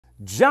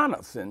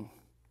Jonathan,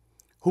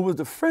 who was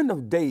the friend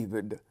of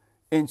David,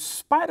 in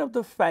spite of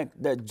the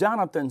fact that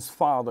Jonathan's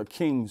father,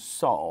 King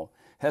Saul,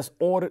 has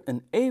ordered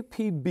an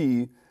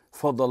APB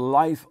for the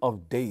life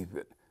of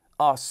David.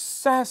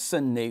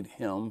 Assassinate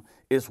him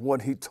is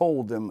what he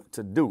told them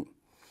to do.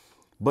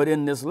 But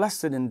in this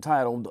lesson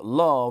entitled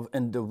Love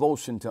and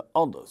Devotion to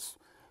Others,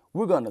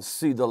 we're going to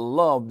see the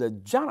love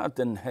that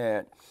Jonathan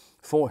had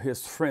for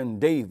his friend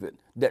David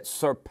that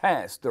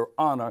surpassed the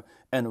honor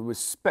and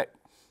respect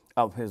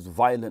of his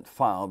violent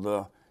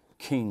father,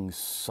 King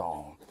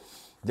Saul.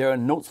 There are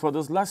notes for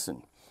this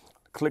lesson.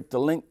 Click the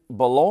link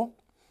below.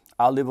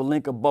 I'll leave a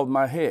link above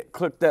my head.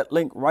 Click that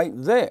link right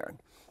there.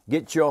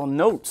 Get your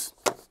notes,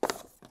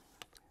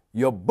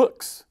 your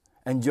books,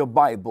 and your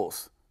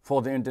Bibles,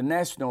 for the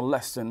international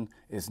lesson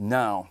is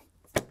now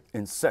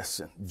in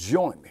session.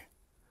 Join me.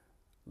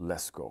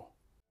 Let's go.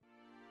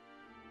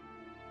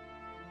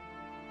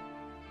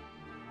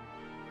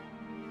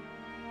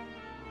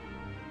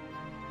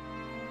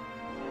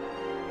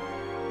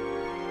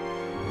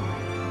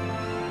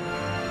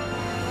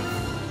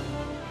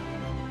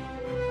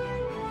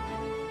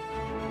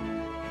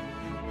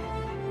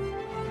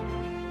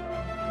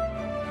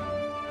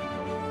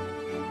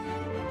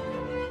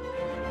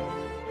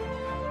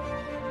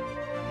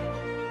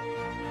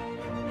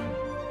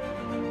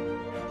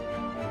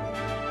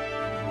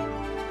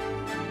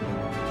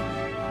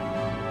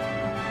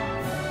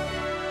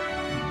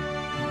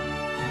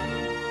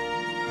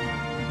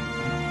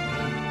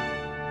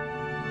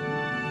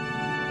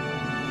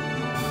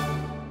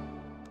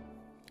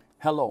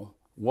 Hello,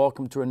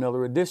 welcome to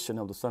another edition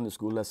of the Sunday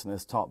School lesson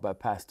as taught by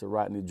Pastor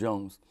Rodney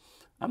Jones.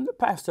 I'm the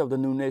pastor of the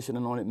New Nation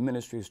Anointed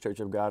Ministries,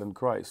 Church of God in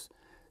Christ,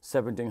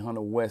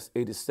 1700 West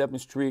 87th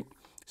Street,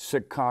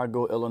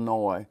 Chicago,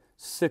 Illinois,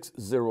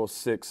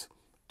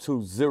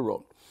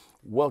 60620.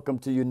 Welcome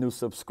to you new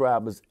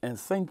subscribers, and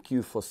thank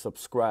you for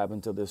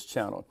subscribing to this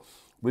channel.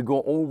 We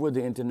go over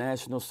the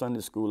International Sunday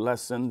School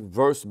lesson,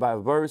 verse by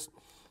verse,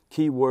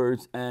 key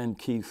words and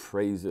key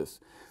phrases.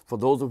 For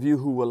those of you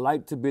who would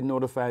like to be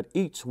notified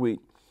each week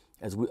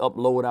as we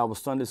upload our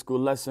Sunday School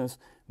lessons,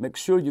 make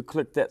sure you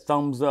click that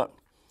thumbs up,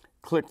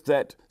 click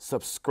that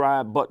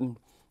subscribe button,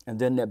 and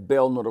then that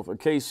bell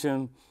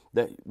notification.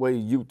 That way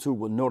YouTube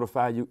will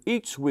notify you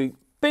each week.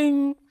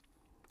 Bing!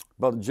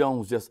 Brother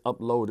Jones just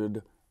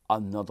uploaded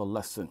another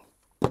lesson.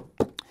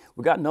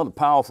 We got another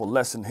powerful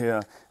lesson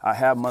here. I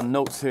have my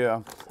notes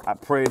here. I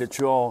pray that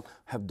you all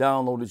have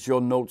downloaded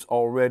your notes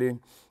already.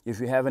 If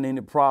you're having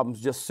any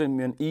problems, just send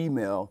me an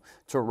email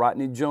to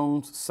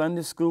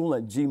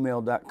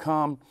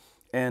rodneyjonessundayschool@gmail.com,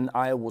 and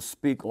I will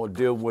speak or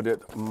deal with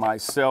it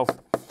myself.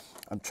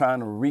 I'm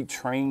trying to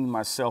retrain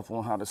myself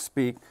on how to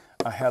speak.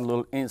 I had a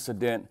little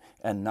incident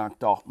and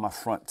knocked off my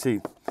front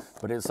teeth,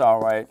 but it's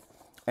all right.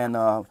 And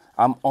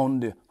I'm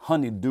on the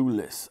honey-do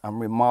list. I'm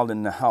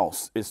remodeling the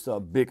house. It's a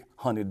big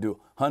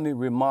honey-do. Honey,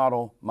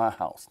 remodel my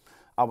house.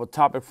 Our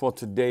topic for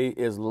today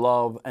is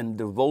love and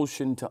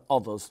devotion to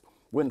others.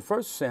 We're in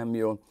 1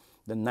 Samuel,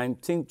 the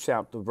 19th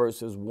chapter,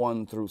 verses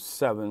 1 through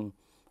 7.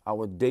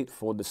 Our date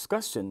for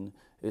discussion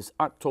is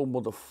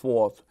October the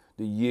 4th.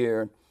 The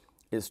year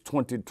is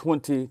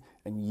 2020.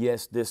 And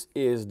yes, this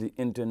is the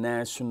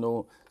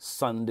International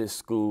Sunday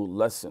School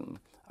lesson.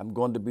 I'm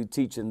going to be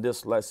teaching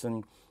this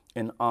lesson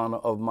in honor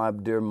of my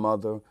dear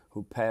mother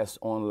who passed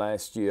on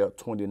last year,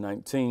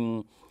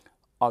 2019.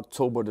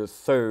 October the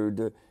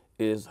 3rd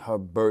is her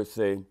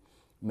birthday.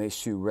 May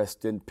she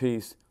rest in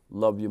peace.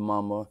 Love you,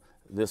 Mama.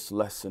 This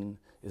lesson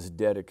is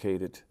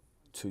dedicated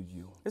to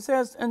you. It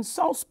says, and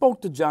Saul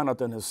spoke to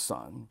Jonathan his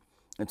son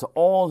and to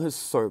all his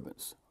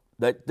servants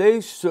that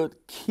they should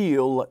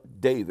kill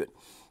David.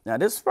 Now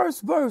this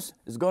first verse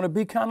is going to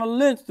be kind of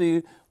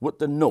lengthy with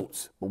the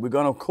notes, but we're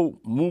going to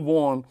move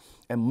on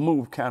and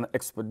move kind of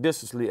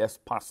expeditiously as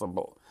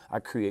possible. I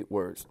create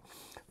words.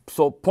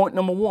 So point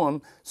number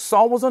one,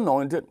 Saul was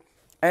anointed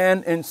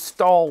and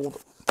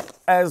installed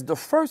as the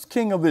first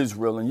king of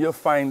Israel, and you'll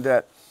find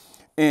that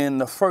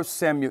in 1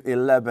 Samuel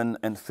 11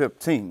 and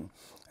 15.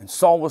 And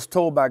Saul was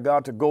told by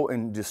God to go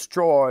and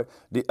destroy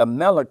the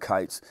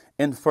Amalekites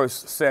in 1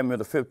 Samuel,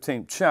 the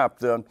 15th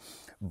chapter.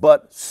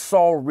 But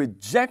Saul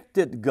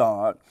rejected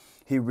God.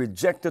 He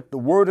rejected the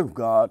word of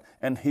God,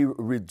 and he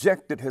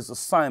rejected his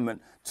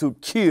assignment to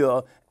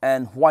kill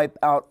and wipe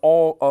out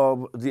all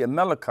of the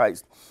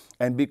Amalekites.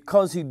 And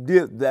because he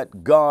did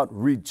that, God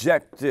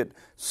rejected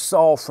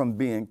Saul from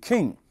being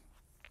king.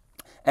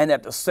 And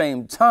at the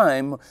same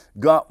time,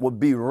 God would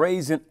be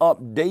raising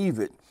up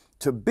David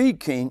to be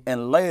king,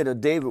 and later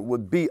David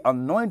would be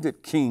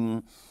anointed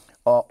king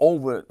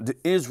over the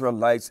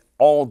Israelites,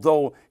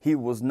 although he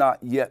was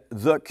not yet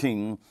the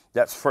king.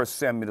 That's 1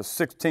 Samuel, the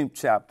 16th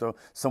chapter,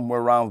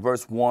 somewhere around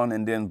verse 1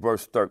 and then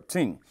verse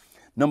 13.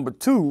 Number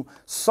two,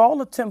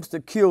 Saul attempts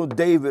to kill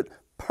David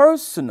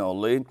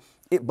personally,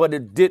 but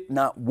it did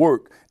not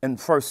work. In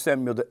 1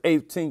 Samuel, the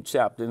 18th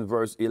chapter, in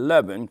verse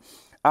 11,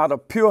 out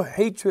of pure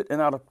hatred and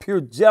out of pure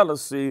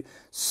jealousy,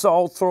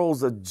 Saul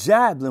throws a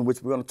javelin,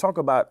 which we're going to talk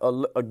about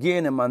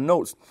again in my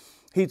notes.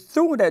 He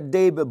threw it at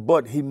David,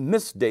 but he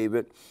missed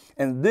David.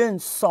 And then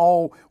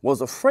Saul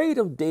was afraid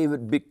of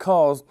David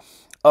because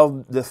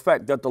of the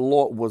fact that the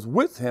Lord was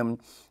with him.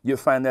 You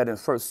find that in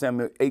 1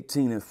 Samuel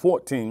 18 and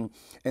 14.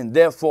 And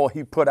therefore,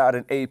 he put out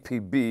an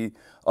APB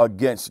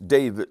against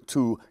David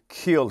to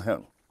kill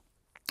him.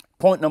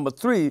 Point number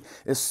 3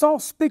 is Saul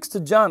speaks to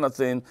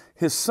Jonathan,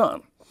 his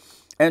son,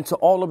 and to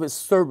all of his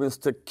servants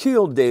to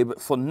kill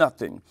David for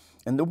nothing.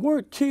 And the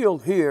word kill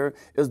here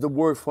is the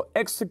word for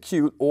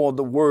execute, or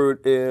the word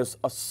is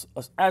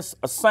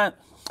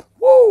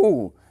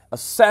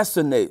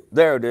assassinate.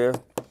 There it is.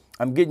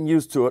 I'm getting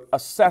used to it.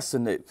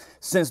 Assassinate.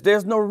 Since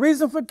there's no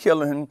reason for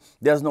killing him,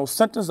 there's no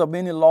sentence of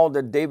any law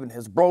that David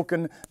has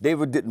broken.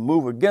 David didn't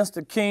move against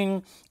the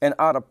king, and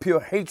out of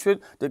pure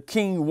hatred, the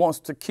king wants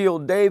to kill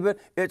David.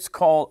 It's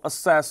called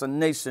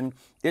assassination.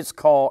 It's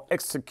called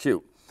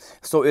execute.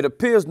 So it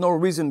appears no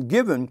reason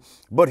given,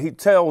 but he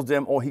tells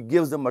them, or he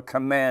gives them a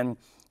command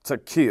to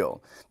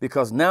kill,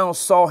 because now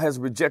Saul has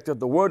rejected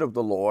the word of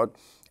the Lord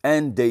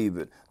and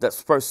David.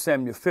 That's 1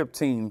 Samuel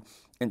 15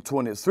 and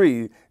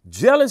 23.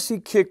 Jealousy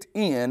kicked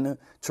in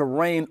to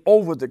reign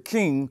over the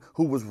king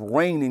who was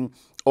reigning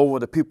over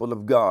the people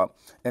of God.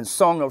 And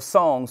Song of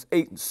Songs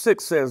 8 and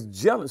 6 says,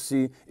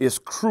 jealousy is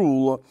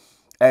cruel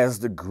as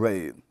the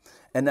grave.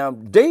 And now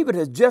David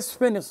has just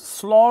finished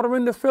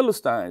slaughtering the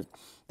Philistines.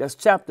 That's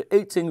chapter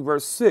 18,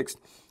 verse 6,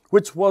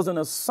 which was an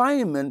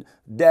assignment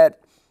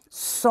that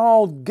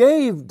Saul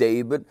gave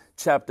David,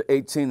 chapter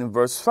 18 and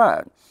verse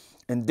 5.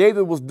 And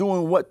David was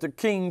doing what the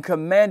king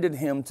commanded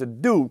him to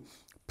do,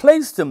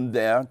 placed him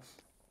there.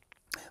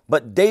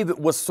 But David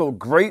was so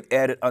great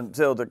at it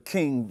until the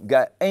king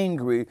got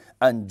angry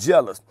and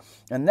jealous.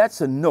 And that's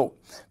a note.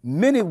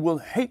 Many will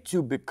hate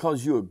you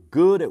because you're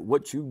good at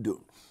what you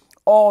do.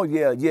 Oh,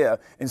 yeah.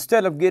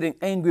 Instead of getting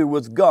angry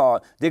with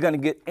God, they're going to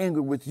get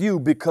angry with you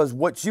because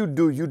what you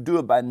do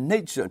it by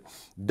nature.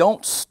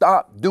 Don't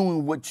stop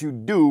doing what you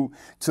do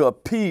to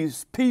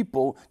appease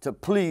people, to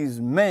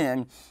please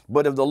man.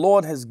 But if the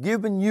Lord has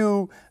given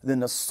you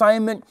an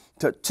assignment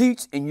to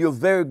teach and you're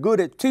very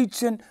good at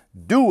teaching,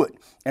 do it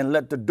and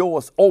let the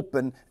doors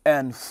open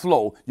and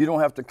flow. You don't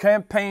have to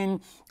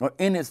campaign or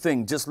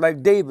anything, just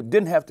like David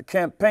didn't have to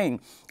campaign.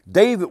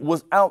 David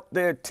was out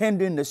there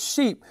tending the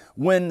sheep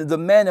when the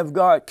man of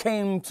God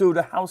came to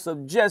the house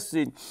of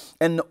Jesse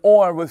and the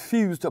oil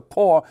refused to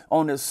pour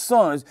on his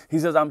sons. He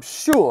says, I'm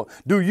sure,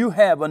 do you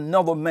have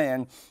another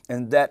man?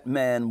 And that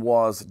man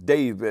was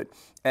David,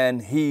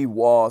 and he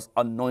was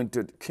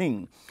anointed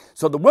king.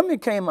 So the women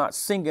came out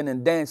singing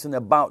and dancing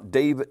about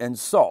David and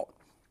Saul.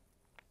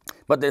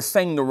 But they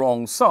sang the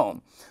wrong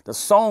song. The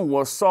song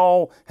was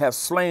Saul has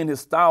slain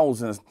his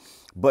thousands,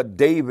 but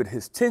David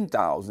his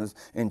 10,000s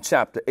in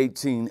chapter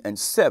 18 and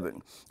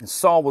 7. And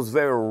Saul was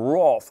very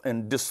wroth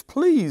and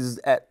displeased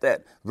at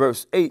that,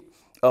 verse 8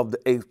 of the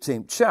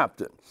 18th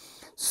chapter.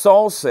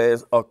 Saul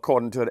says,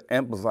 according to the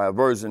Amplified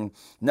Version,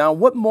 now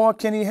what more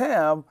can he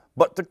have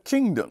but the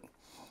kingdom?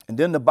 And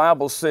then the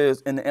Bible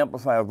says in the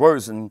Amplified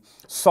Version,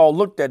 Saul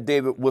looked at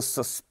David with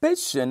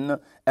suspicion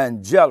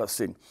and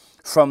jealousy.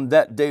 From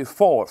that day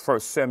forward, 1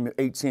 Samuel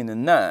 18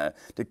 and 9,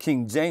 the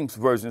King James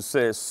Version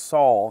says,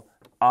 Saul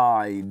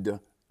eyed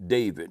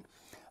David.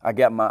 I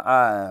got my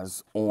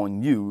eyes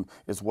on you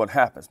is what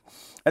happens.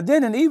 And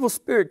then an evil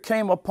spirit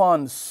came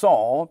upon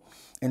Saul,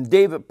 and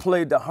David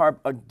played the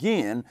harp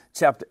again,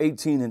 chapter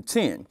 18 and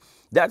 10.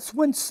 That's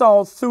when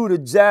Saul threw the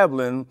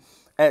javelin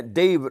at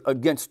David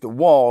against the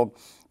wall,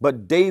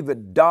 but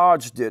David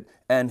dodged it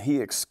and he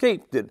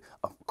escaped it,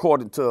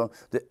 according to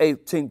the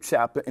 18th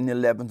chapter and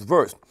 11th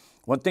verse.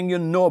 One thing you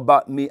know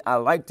about me, I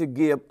like to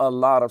give a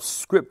lot of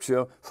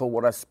scripture for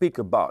what I speak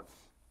about.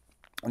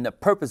 And the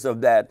purpose of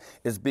that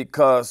is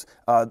because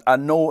I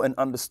know and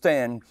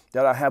understand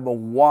that I have a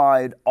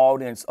wide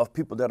audience of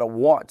people that are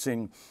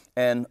watching,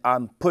 and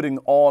I'm putting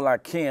all I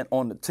can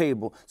on the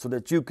table so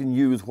that you can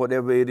use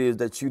whatever it is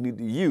that you need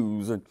to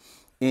use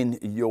in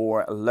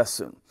your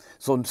lesson.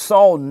 So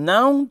Saul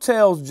now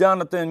tells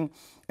Jonathan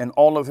and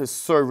all of his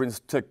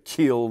servants to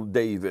kill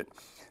David.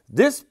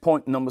 This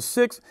point, number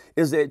 6,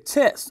 is a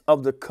test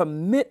of the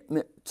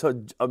commitment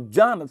of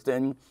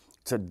Jonathan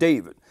to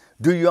David.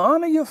 Do you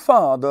honor your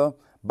father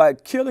by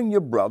killing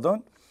your brother,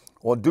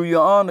 or do you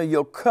honor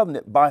your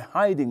covenant by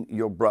hiding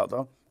your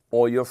brother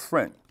or your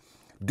friend?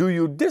 Do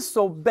you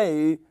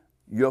disobey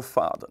your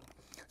father?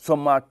 So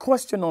my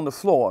question on the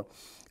floor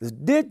is,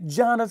 did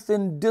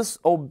Jonathan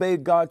disobey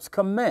God's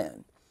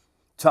command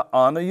to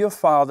honor your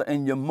father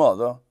and your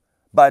mother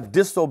by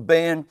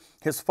disobeying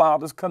his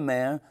father's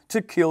command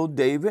to kill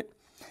David?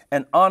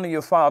 And honor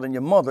your father and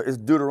your mother is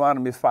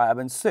Deuteronomy 5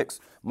 and 6.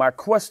 My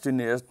question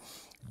is,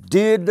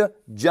 did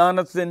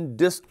Jonathan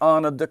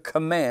dishonor the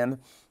command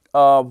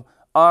of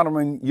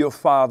honoring your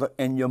father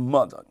and your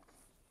mother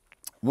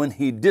when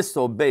he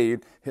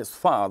disobeyed his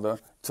father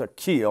to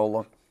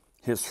kill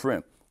his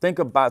friend? Think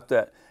about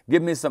that.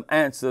 Give me some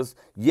answers,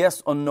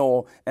 yes or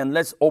no, and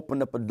let's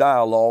open up a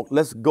dialogue.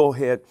 Let's go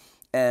ahead,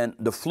 and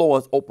the floor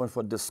is open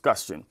for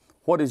discussion.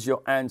 What is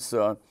your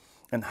answer,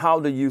 and how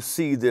do you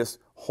see this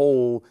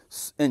whole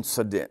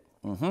incident?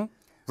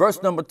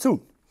 Verse number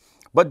 2.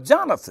 But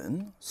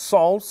Jonathan,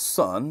 Saul's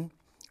son,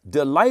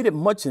 delighted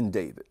much in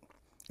David.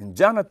 And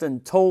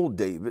Jonathan told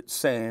David,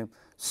 saying,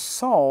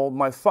 Saul,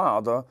 my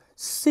father,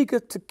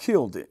 seeketh to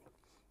kill thee.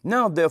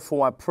 Now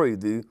therefore I pray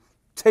thee,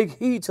 take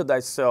heed to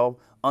thyself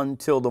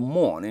until the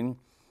morning,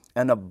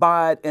 and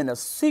abide in a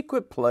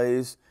secret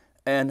place,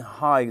 and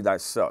hide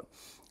thyself.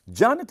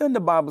 Jonathan, the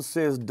Bible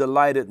says,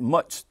 delighted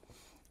much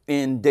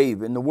in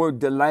David. And the word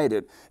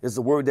delighted is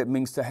the word that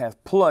means to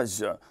have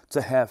pleasure,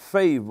 to have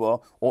favor,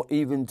 or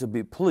even to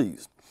be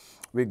pleased.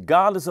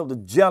 Regardless of the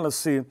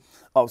jealousy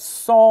of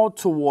Saul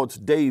towards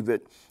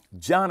David,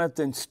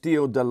 Jonathan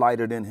still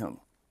delighted in him.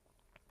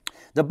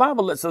 The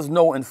Bible lets us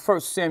know in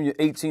 1 Samuel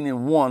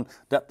 18:1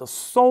 that the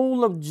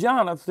soul of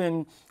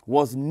Jonathan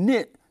was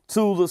knit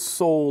to the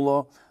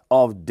soul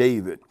of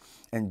David.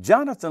 And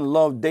Jonathan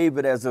loved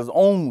David as his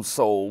own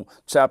soul,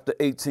 chapter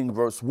 18,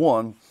 verse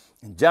 1.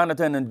 And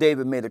Jonathan and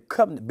David made a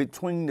covenant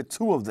between the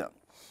two of them.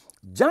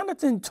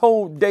 Jonathan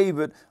told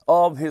David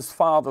of his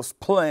father's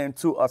plan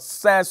to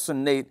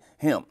assassinate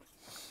him.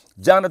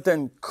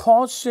 Jonathan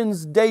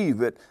cautions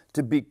David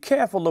to be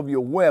careful of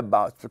your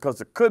whereabouts, because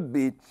it could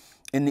be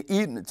in the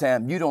evening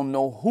time. You don't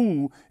know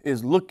who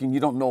is looking. You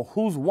don't know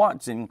who's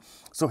watching.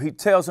 So he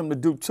tells him to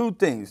do two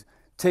things.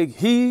 Take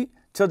heed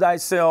to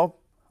thyself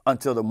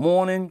until the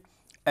morning,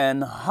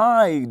 and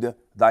hide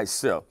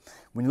thyself.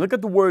 When you look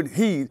at the word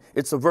heed,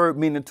 it's a verb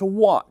meaning to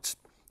watch,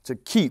 to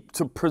keep,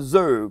 to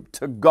preserve,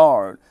 to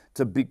guard,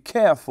 to be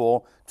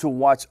careful, to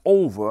watch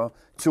over,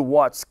 to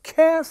watch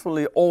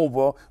carefully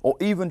over, or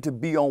even to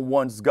be on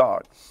one's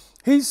guard.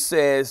 He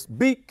says,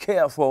 be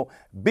careful,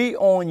 be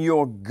on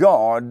your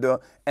guard,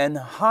 and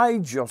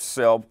hide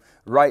yourself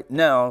right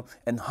now,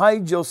 and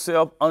hide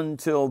yourself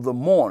until the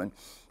morning.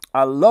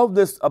 I love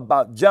this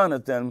about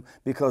Jonathan,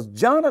 because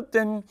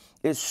Jonathan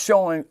is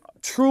showing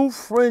true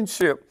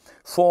friendship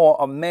for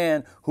a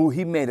man who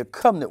he made a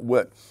covenant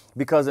with.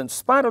 Because in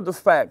spite of the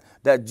fact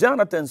that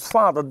Jonathan's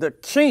father, the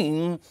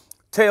king,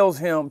 tells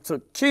him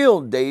to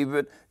kill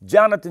David,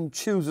 Jonathan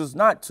chooses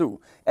not to.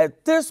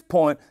 At this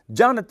point,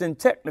 Jonathan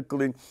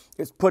technically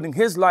is putting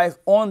his life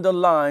on the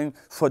line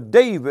for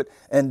David,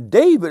 and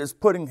David is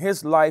putting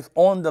his life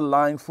on the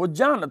line for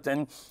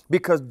Jonathan,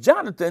 because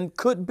Jonathan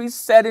could be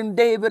setting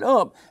David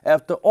up.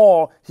 After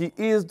all, he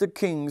is the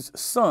king's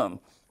son.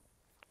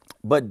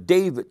 But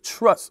David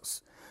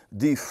trusts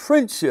the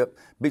friendship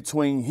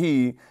between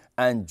he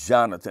and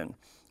Jonathan.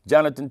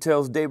 Jonathan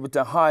tells David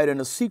to hide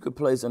in a secret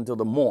place until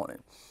the morning.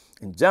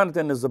 And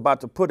Jonathan is about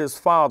to put his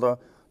father,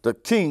 the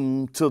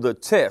king, to the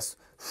test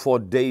for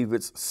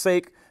David's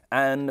sake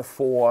and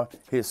for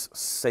his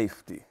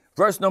safety.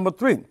 Verse number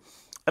 3,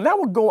 and I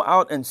will go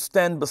out and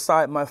stand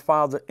beside my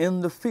father in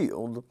the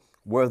field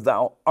where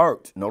thou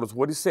art. Notice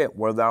what he said,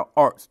 where thou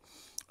art.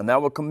 And I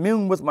will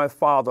commune with my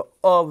father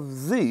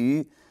of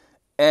thee,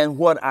 and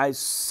what I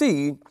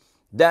see,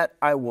 that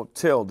I will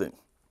tell thee.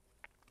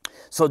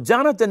 So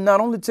Jonathan not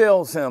only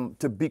tells him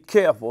to be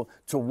careful,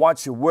 to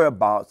watch your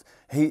whereabouts,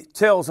 he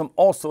tells him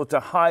also to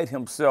hide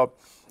himself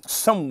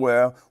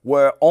somewhere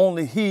where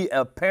only he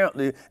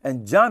apparently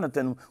and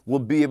Jonathan will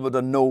be able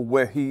to know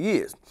where he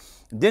is.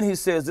 Then he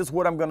says, this is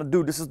what I'm going to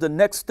do. This is the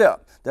next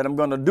step that I'm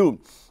going to do.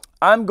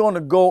 I'm going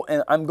to go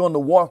and I'm going to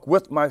walk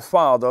with my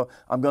father.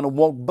 I'm going to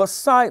walk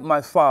beside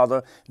my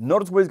father.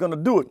 Notice where he's going to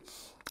do it.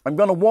 I'm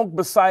going to walk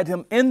beside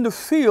him in the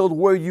field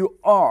where you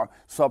are.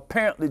 So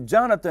apparently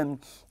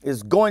Jonathan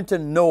is going to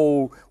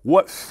know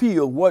what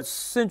field, what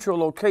central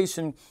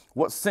location,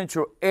 what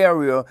central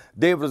area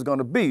David is going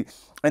to be.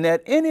 And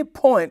at any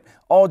point,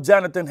 all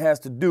Jonathan has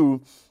to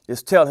do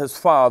is tell his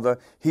father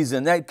he's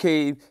in that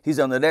cave, he's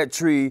under that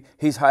tree,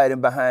 he's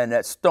hiding behind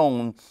that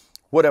stone,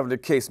 whatever the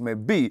case may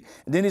be.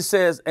 And then he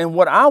says, and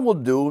what I will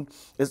do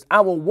is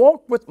I will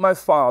walk with my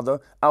father,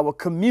 I will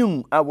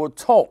commune, I will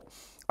talk,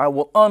 I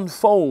will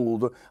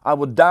unfold, I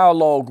will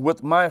dialogue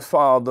with my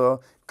father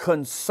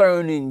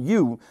concerning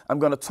you. I'm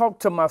going to talk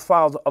to my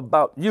father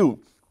about you.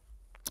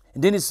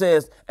 And then he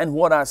says, and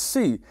what I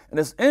see. And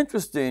it's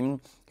interesting,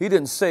 he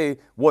didn't say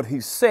what he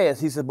says,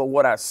 he said, but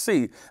what I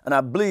see. And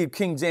I believe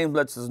King James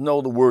lets us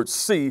know the word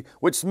see,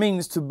 which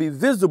means to be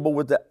visible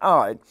with the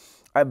eye.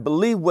 I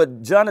believe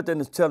what Jonathan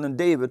is telling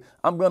David,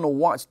 I'm going to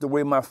watch the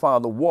way my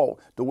father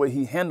walked, the way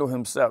he handled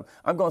himself.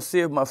 I'm going to see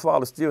if my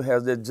father still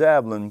has that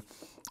javelin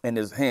in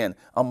his hand.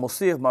 I'm going to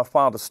see if my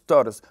father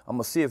stutters. I'm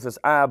going to see if his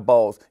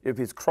eyeballs, if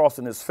he's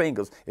crossing his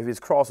fingers, if he's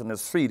crossing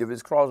his feet, if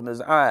he's crossing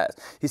his eyes.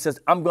 He says,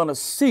 I'm going to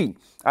see.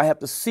 I have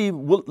to see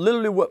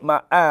literally with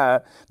my eye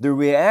the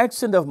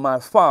reaction of my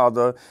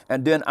father,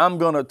 and then I'm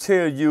going to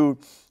tell you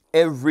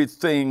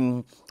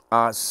everything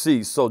I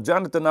see. So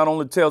Jonathan not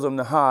only tells him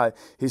to hide,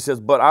 he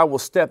says, but I will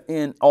step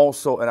in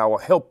also and I will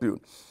help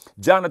you.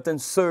 Jonathan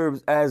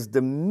serves as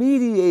the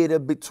mediator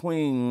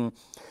between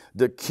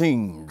the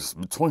kings,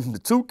 between the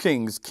two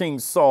kings, King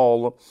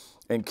Saul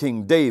and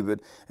King David.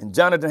 And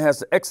Jonathan has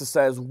to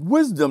exercise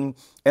wisdom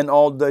in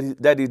all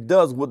that he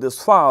does with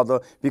his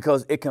father,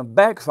 because it can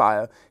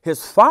backfire.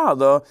 His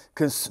father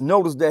can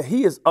notice that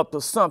he is up to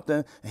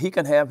something, and he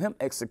can have him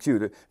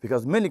executed,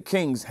 because many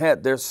kings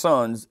had their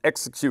sons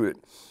executed.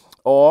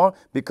 or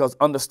because,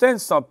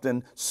 understand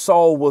something,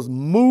 Saul was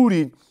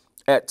moody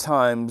at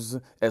times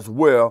as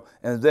well,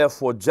 and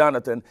therefore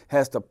Jonathan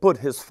has to put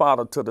his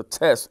father to the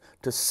test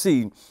to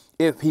see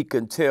if he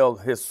can tell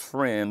his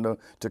friend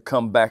to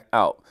come back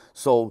out.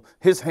 So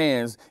his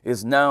hands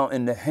is now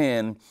in the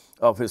hand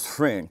of his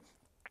friend.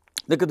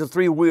 Look at the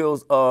three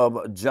wheels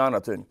of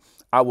Jonathan.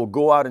 I will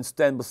go out and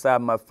stand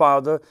beside my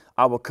father.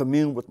 I will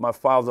commune with my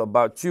father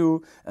about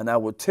you, and I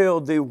will tell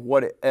thee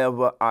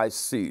whatever I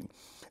see.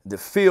 The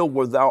field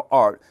where thou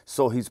art,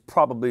 so he's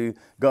probably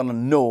going to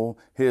know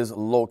his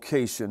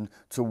location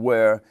to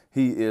where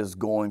he is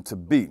going to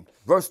be.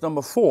 Verse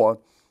number 4,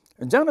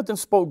 and Jonathan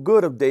spoke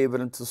good of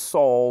David unto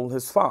Saul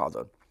his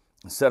father,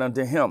 and said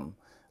unto him,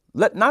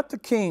 let not the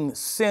king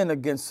sin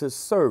against his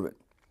servant,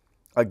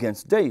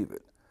 against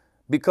David,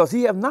 because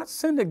he have not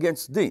sinned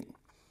against thee,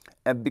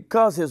 and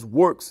because his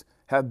works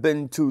have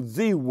been to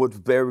thee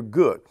very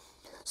good.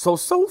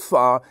 So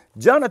far,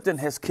 Jonathan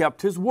has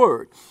kept his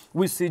word.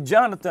 We see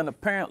Jonathan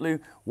apparently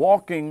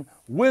walking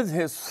with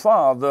his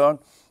father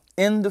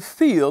in the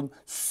field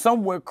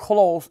somewhere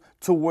close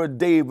to where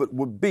David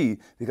would be.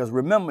 Because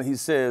remember, he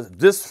says,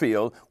 this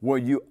field where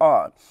you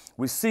are.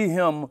 We see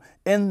him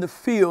in the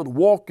field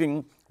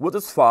walking with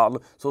his father.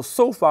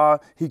 So far,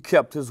 he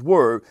kept his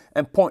word.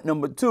 And point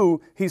number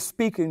 2, he's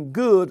speaking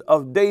good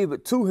of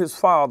David to his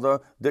father,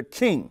 the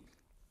king.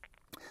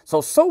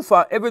 So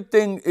far,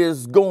 everything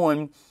is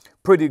going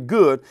pretty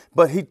good,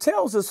 but he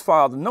tells his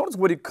father, notice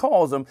what he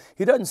calls him.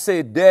 He doesn't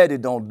say, daddy,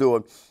 don't do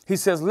it. He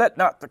says, let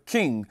not the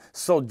king.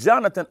 So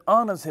Jonathan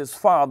honors his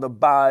father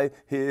by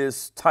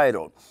his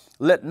title.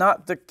 Let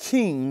not the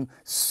king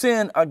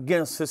sin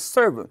against his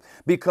servant,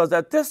 because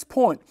at this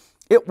point,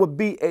 it would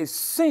be a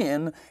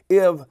sin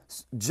if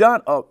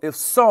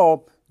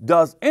Saul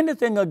does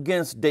anything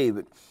against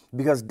David,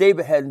 because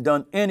David hadn't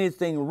done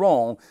anything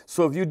wrong.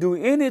 So if you do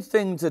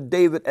anything to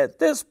David at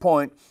this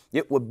point,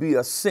 it would be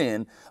a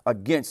sin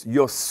against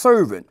your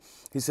servant.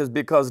 He says,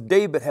 because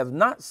David has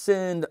not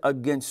sinned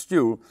against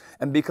you,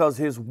 and because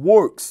his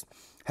works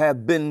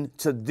have been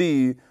to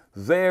thee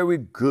very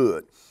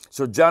good.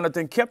 So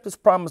Jonathan kept his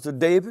promise to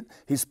David.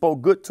 He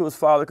spoke good to his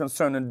father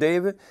concerning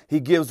David. He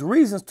gives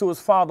reasons to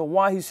his father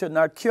why he should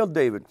not kill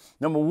David.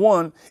 Number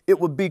 1, it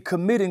would be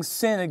committing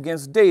sin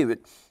against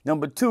David.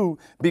 Number 2,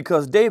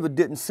 because David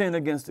didn't sin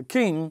against the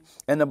king.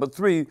 And number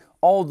 3,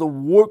 all the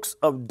works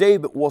of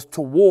David was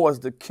towards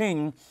the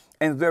king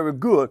and very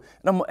good.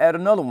 And I'm going to add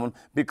another one,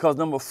 because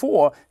number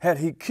 4, had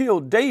he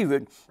killed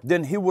David,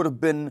 then he would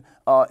have been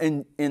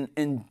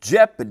in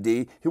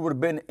jeopardy. He would have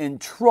been in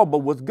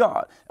trouble with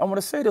God. I want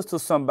to say this to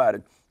somebody.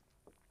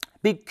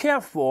 Be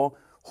careful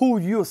who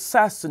you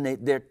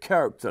assassinate their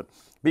character.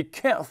 Be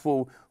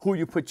careful who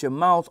you put your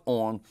mouth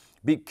on.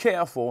 Be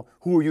careful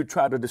who you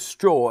try to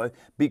destroy.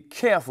 Be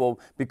careful,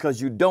 because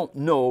you don't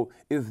know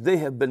if they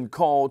have been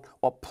called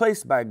or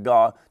placed by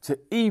God to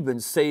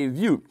even save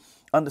you.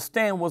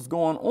 Understand what's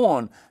going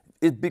on.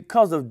 It's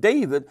because of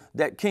David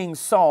that King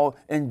Saul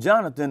and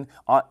Jonathan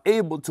are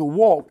able to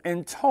walk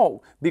and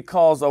talk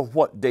because of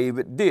what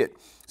David did.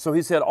 So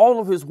he said all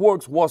of his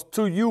works was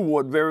to you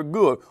were very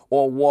good,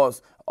 or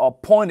was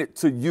appointed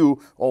to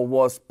you, or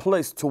was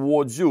placed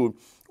towards you,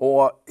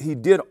 or he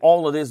did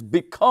all of this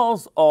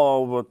because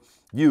of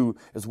you,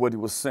 is what he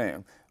was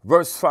saying.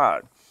 Verse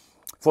 5,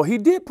 for he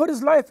did put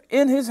his life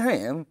in his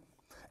hand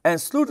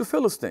and slew the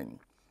Philistine.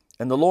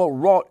 And the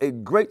Lord wrought a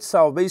great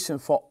salvation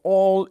for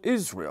all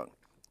Israel.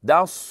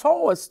 Thou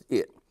sawest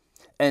it,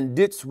 and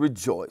didst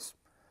rejoice.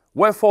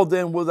 Wherefore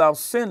then wilt thou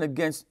sin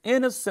against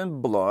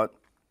innocent blood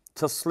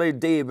to slay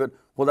David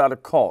without a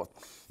cause?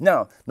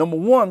 Now, number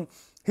 1,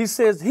 he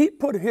says he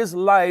put his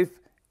life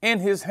in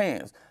his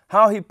hands.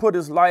 How he put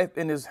his life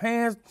in his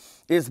hands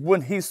is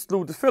when he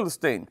slew the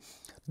Philistine.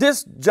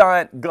 This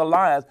giant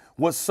Goliath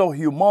was so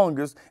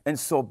humongous and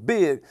so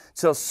big,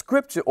 till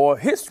scripture or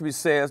history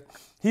says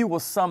he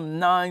was some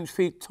 9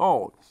 feet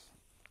tall.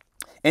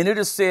 And it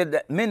is said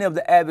that many of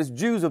the average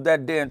Jews of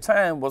that day and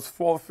time was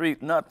 4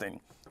 feet nothing,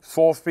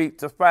 4 feet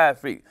to 5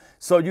 feet.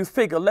 So you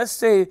figure, let's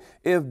say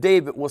if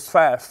David was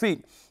 5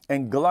 feet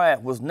and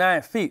Goliath was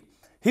 9 feet,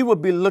 he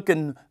would be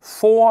looking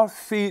 4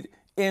 feet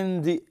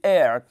in the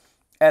air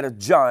at a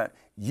giant,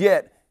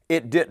 yet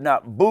it did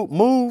not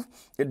move.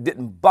 It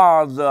didn't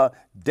bother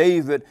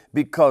David,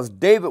 because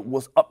David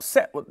was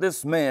upset with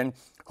this man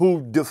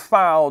who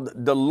defiled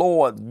the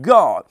Lord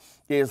God,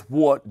 is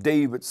what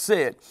David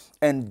said.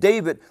 And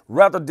David,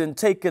 rather than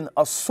taking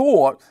a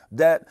sword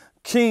that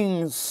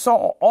King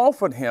Saul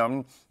offered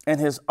him and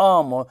his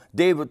armor,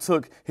 David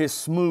took his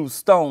smooth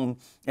stone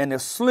and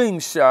his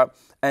slingshot,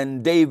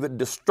 and David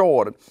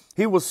destroyed it.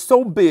 He was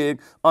so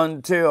big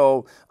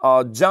until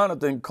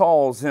Jonathan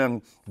calls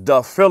him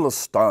the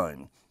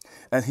Philistine.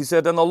 And he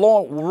said, and the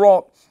Lord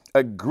wrought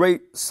a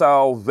great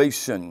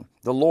salvation.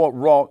 The Lord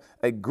wrought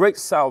a great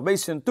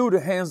salvation through the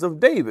hands of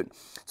David.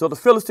 So the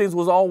Philistines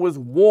was always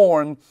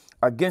warring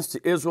against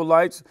the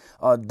Israelites.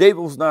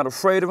 David was not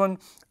afraid of them.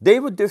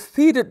 David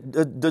defeated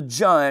the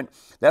giant.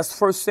 That's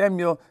 1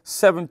 Samuel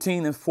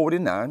 17 and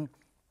 49.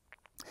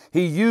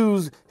 He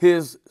used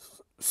his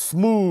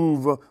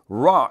smooth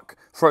rock,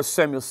 1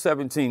 Samuel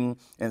 17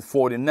 and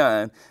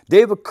 49.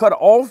 David cut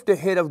off the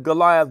head of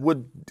Goliath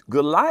with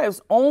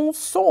Goliath's own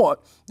sword,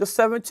 the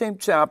 17th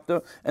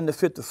chapter and the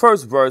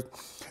 51st verse.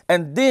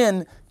 And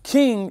then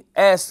King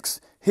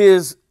asks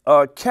his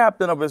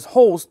captain of his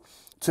host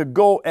to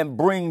go and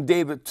bring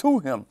David to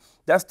him.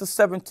 That's the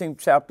 17th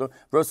chapter,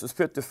 verses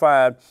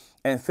 55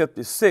 and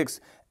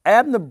 56.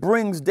 Abner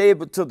brings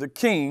David to the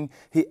king.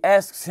 He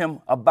asks him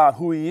about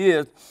who he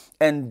is,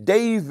 and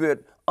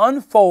David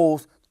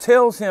unfolds,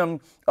 tells him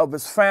of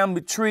his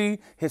family tree,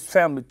 his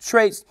family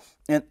traits,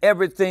 and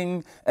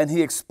everything, and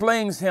he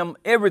explains him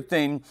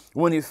everything.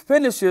 When he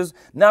finishes,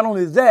 not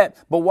only that,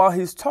 but while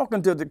he's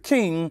talking to the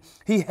king,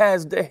 he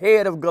has the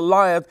head of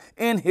Goliath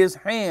in his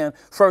hand.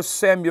 1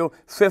 Samuel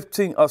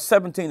 17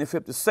 and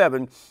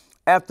 57.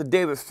 After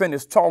David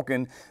finished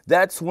talking,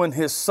 that's when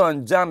his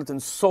son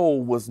Jonathan's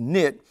soul was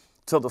knit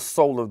to the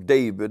soul of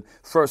David,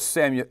 1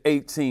 Samuel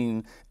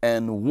 18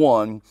 and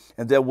 1.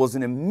 And there was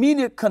an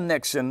immediate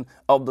connection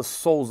of the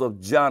souls of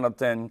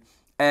Jonathan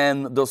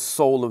and the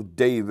soul of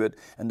David.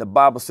 And the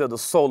Bible said the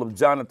soul of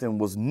Jonathan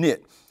was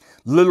knit,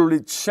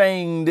 literally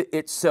chained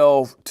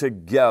itself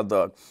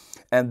together.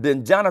 And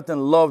then Jonathan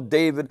loved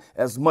David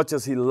as much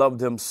as he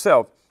loved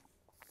himself.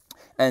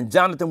 And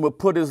Jonathan would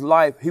put his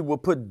life, he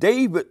would put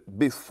David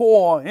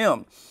before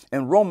him.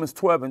 And Romans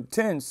 12 and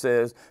 10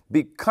 says,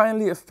 be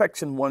kindly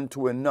affectioned one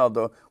to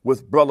another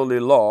with brotherly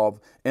love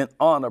and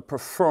honor,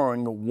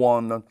 preferring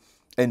one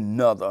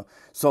another.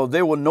 So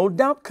they were no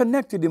doubt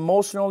connected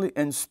emotionally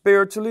and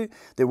spiritually.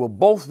 They were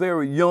both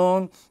very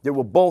young. They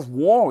were both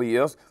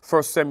warriors,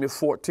 1 Samuel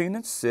 14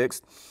 and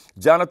 6.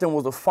 Jonathan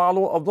was a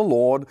follower of the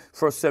Lord,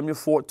 1 Samuel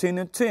 14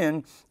 and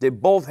 10. They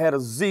both had a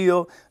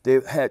zeal.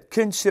 They had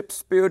kinship,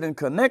 spirit, and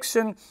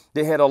connection.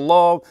 They had a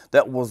love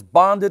that was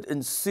bonded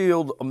and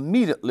sealed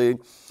immediately.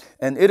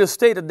 And it is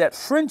stated that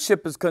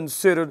friendship is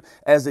considered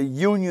as a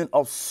union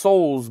of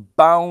souls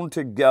bound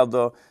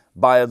together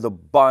by the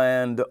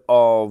band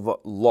of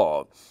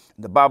love.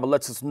 The Bible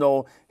lets us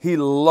know he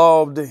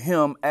loved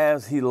him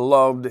as he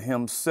loved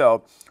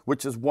himself,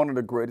 which is one of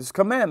the greatest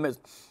commandments.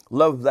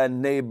 Love thy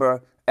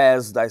neighbor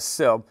as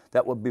thyself.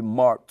 That would be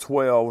Mark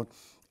 12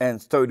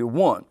 and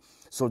 31.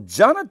 So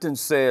Jonathan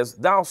says,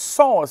 thou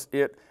sawest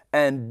it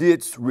and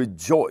didst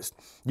rejoice.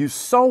 You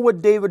saw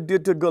what David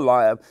did to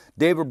Goliath.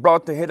 David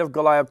brought the head of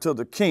Goliath to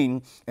the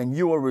king, and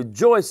you were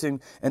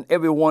rejoicing, and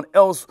everyone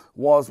else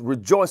was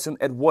rejoicing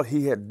at what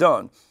he had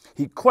done.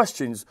 He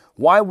questions,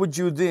 why would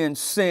you then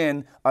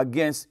sin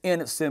against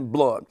innocent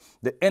blood?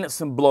 The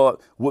innocent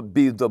blood would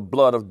be the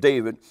blood of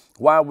David.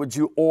 Why would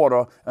you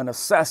order an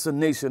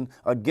assassination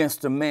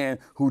against a man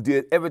who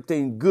did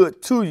everything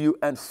good to you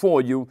and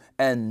for you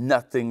and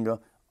nothing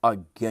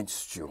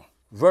against you?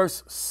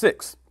 Verse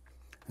 6.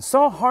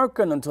 Saul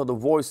hearkened unto the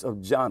voice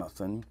of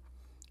Jonathan,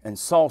 and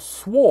Saul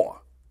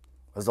swore,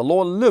 as the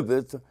Lord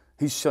liveth,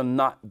 he shall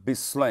not be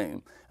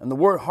slain. And the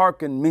word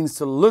hearken means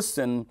to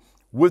listen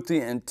with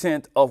the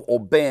intent of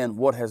obeying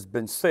what has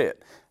been said.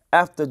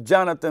 After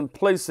Jonathan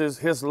places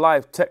his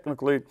life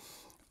technically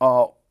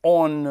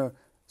on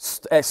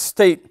a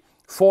state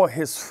for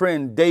his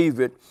friend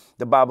David,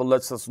 the Bible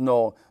lets us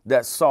know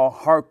that Saul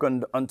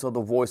hearkened unto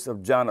the voice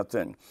of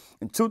Jonathan.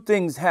 And two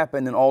things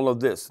happen in all of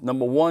this.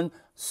 Number one,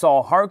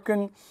 Saul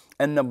hearkened,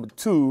 and number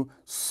two,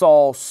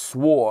 Saul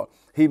swore.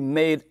 He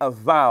made a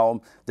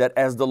vow that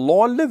as the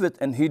Lord liveth,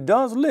 and he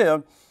does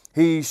live,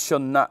 he shall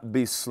not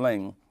be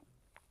slain.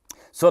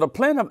 So the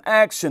plan of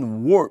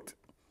action worked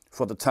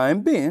for the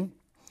time being.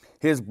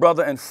 His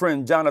brother and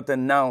friend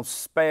Jonathan now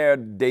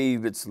spared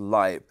David's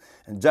life.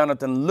 And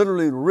Jonathan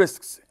literally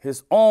risks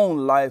his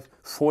own life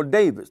for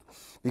David,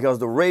 because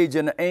the rage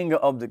and the anger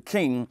of the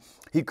king,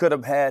 he could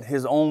have had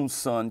his own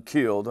son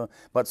killed.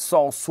 But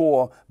Saul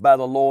swore by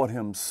the Lord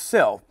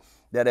himself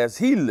that as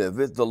he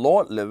liveth, the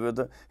Lord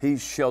liveth, he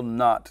shall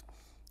not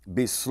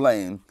be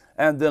slain.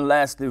 And then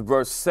lastly,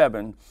 verse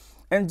 7,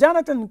 and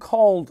Jonathan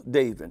called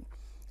David,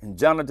 and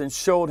Jonathan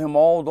showed him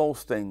all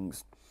those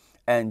things.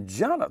 And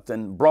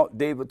Jonathan brought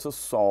David to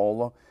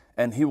Saul,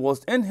 and he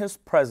was in his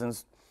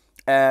presence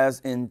as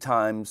in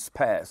times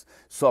past.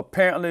 So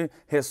apparently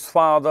his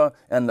father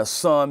and the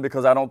son,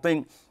 because I don't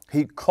think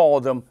he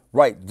called them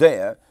right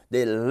there,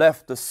 they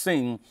left the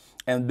scene.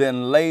 And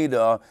then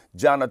later,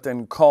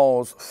 Jonathan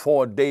calls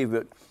for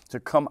David to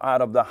come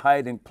out of the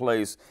hiding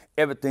place.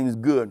 Everything's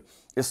good.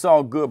 It's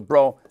all good,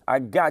 bro. I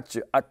got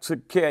you. I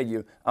took care of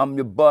you. I'm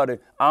your buddy.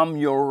 I'm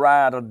your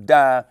ride or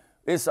die.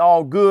 It's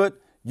all good.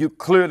 You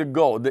clear to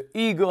go. The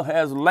eagle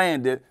has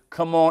landed.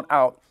 Come on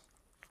out.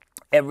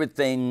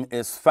 Everything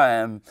is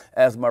fine.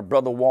 As my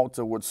brother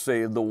Walter would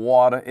say, the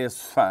water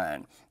is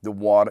fine. The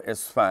water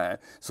is fine.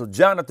 So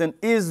Jonathan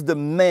is the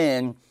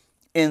man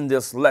in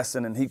this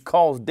lesson, and he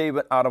calls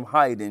David out of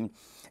hiding.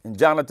 And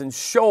Jonathan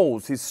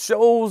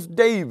shows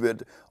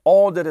David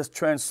all that has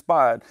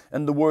transpired.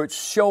 And the word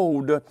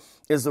showed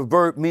is a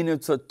verb meaning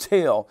to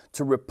tell,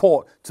 to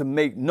report, to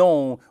make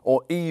known,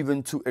 or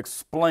even to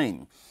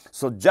explain.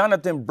 So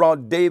Jonathan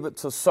brought David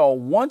to Saul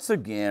once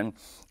again,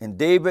 and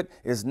David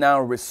is now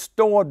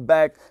restored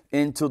back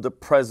into the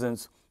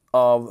presence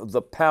of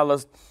the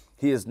palace.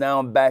 He is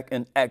now back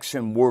in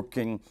action,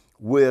 working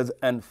with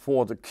and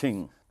for the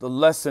king. The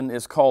lesson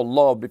is called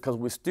love because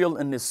we're still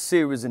in this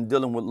series in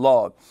dealing with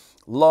love.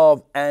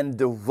 Love and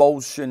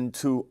devotion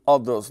to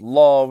others.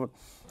 Love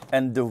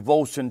and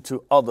devotion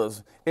to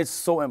others. It's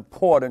so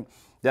important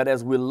that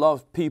as we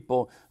love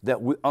people, that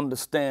we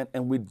understand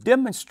and we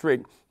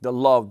demonstrate the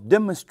love,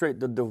 demonstrate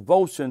the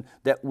devotion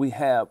that we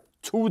have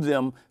to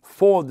them,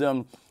 for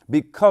them,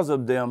 because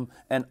of them,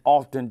 and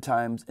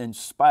oftentimes in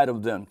spite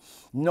of them.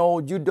 No,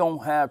 you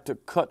don't have to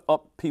cut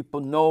up people.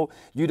 No,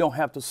 you don't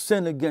have to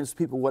sin against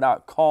people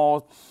without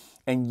cause.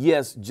 And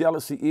yes,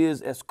 jealousy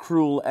is as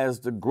cruel as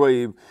the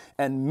grave.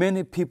 And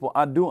many people,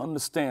 I do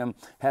understand,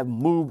 have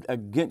moved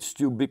against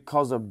you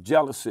because of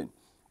jealousy.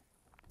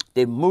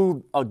 They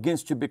moved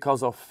against you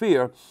because of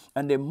fear,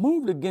 and they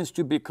moved against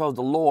you because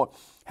the Lord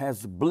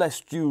has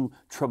blessed you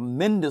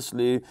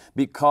tremendously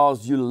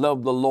because you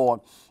love the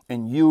Lord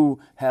and you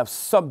have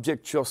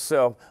subject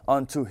yourself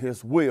unto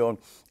his will.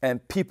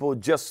 And people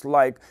just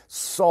like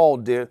Saul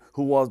did,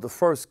 who was the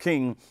first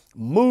king,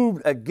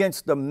 moved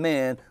against the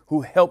man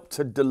who helped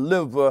to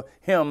deliver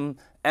him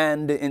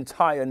and the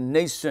entire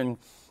nation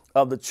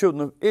of the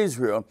children of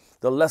Israel.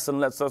 The lesson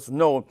lets us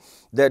know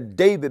that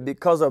David,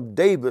 because of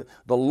David,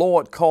 the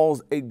Lord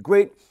caused a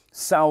great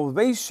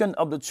salvation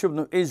of the children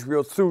of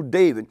Israel through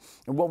David.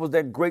 And what was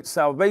that great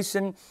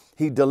salvation?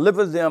 He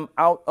delivered them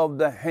out of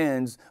the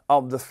hands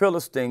of the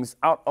Philistines,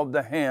 out of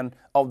the hand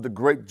of the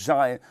great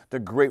giant, the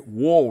great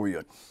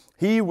warrior.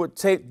 He would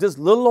take this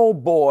little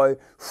old boy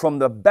from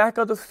the back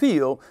of the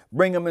field,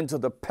 bring him into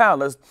the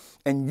palace,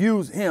 and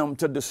use him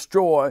to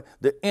destroy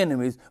the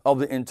enemies of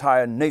the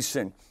entire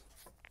nation.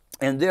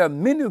 And there are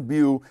many of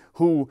you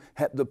who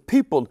have the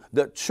people,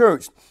 the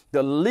church,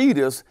 the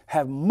leaders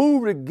have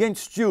moved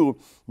against you,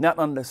 not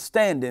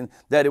understanding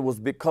that it was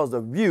because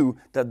of you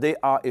that they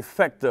are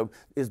effective.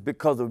 It's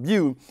because of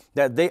you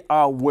that they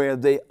are where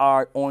they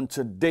are on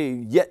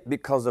today. Yet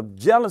because of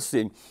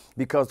jealousy,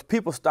 because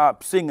people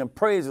start singing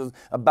praises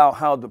about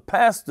how the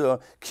pastor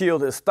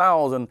killed his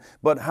 1,000,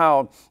 but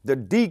how the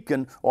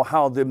deacon or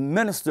how the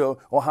minister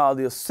or how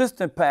the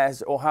assistant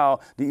pastor or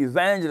how the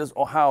evangelist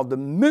or how the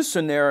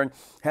missionary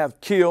have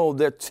killed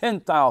their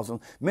 10,000.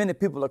 Many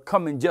people are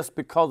coming just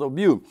because of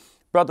you.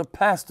 Brother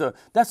pastor,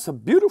 that's a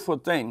beautiful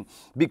thing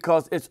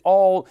because it's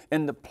all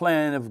in the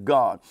plan of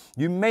God.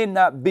 You may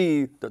not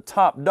be the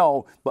top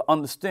dog, but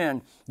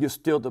understand you're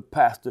still the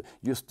pastor.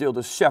 You're still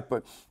the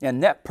shepherd.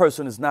 And that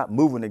person is not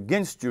moving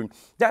against you.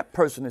 That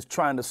person is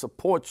trying to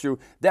support you.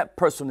 That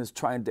person is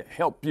trying to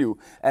help you.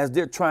 As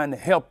they're trying to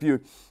help you,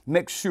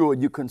 make sure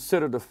you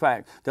consider the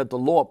fact that the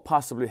Lord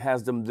possibly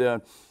has them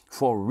there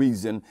for a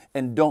reason,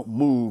 and don't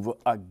move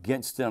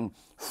against them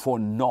for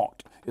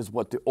naught, is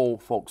what the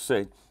old folks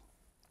say.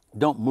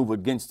 Don't move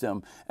against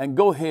them, and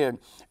go ahead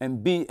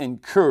and be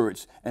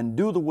encouraged and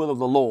do the will of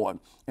the Lord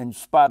in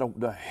spite of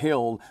the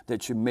hell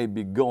that you may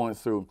be going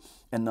through.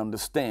 And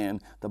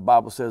understand, the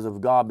Bible says,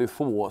 if God be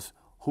for us,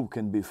 who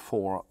can be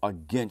for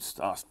against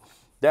us?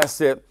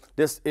 That's it.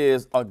 This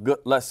is a good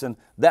lesson.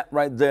 That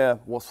right there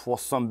was for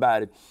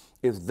somebody.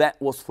 If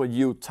that was for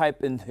you,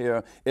 type in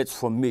here, it's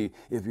for me.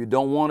 If you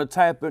don't want to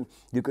type it,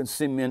 you can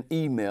send me an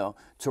email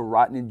to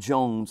Rodney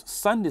Jones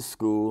Sunday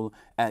School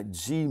at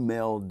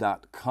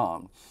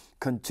gmail.com.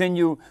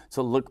 Continue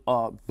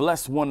to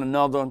bless one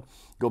another.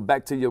 Go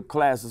back to your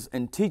classes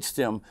and teach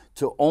them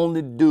to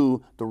only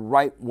do the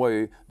right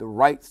way, the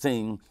right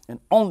thing, and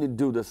only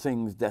do the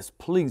things that's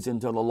pleasing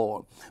to the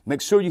Lord.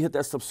 Make sure you hit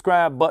that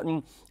subscribe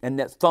button and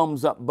that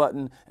thumbs up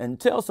button, and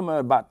tell somebody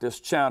about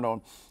this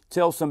channel.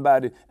 Tell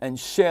somebody and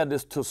share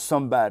this to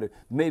somebody.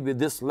 Maybe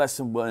this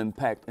lesson will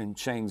impact and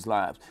change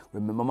lives.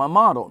 Remember my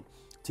motto: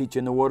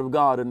 teaching the Word of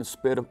God in the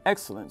spirit of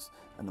excellence.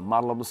 And the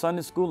model of the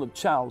Sunday School, a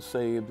child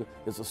saved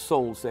is a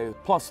soul saved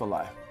plus a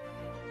life.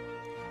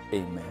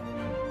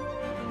 Amen.